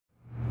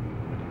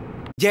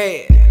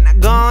Yeah, now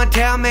go and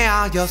tell me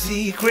all your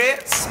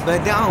secrets,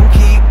 but don't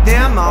keep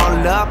them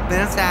all up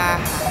inside.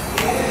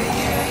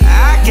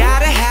 I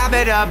got a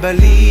habit of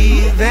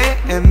believing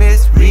and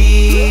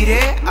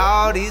misreading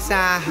all these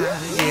signs.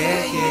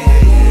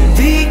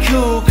 Be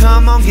cool,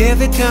 come on,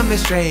 give it to me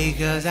straight,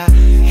 cause I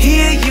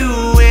hear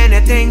you,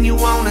 anything you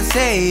wanna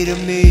say to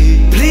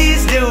me.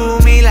 Please do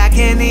me like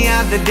any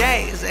other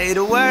day, say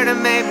the word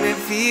and make me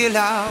feel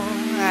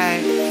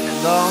alright.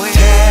 Now go and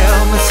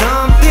tell me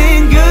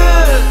something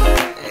good.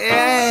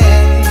 Yeah.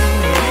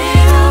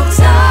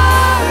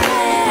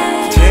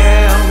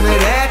 Tell me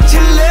that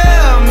you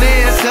love me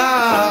so.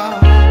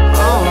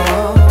 Oh,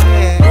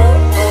 yeah.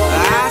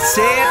 I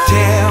said,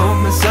 tell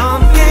me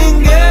something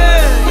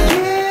good.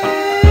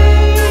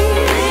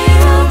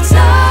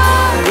 Yeah.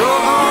 Go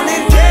on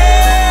and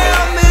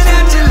tell me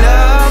that you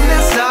love me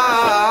so.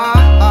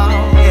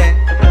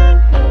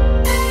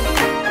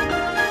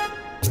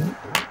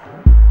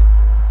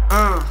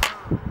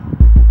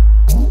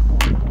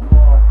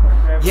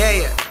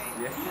 Yeah.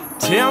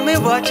 Tell me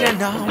what you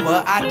know,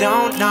 what I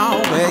don't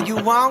know. Where you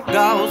won't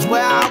go's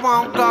where I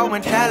won't go,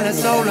 and tell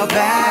us all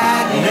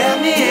about it.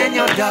 Let me in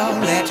your door,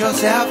 let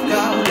yourself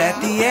go. Let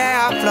the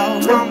air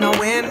flow from the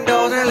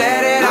windows and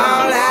let it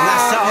all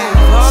out.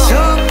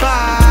 So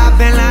far I've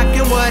been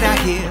liking what I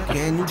hear.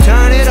 Can you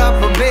turn it up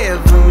a bit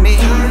for me?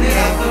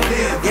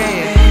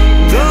 Yeah.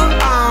 Look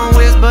on,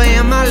 whisper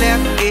in my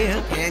left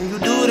ear. Can you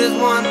do this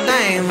one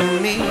thing for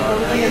me?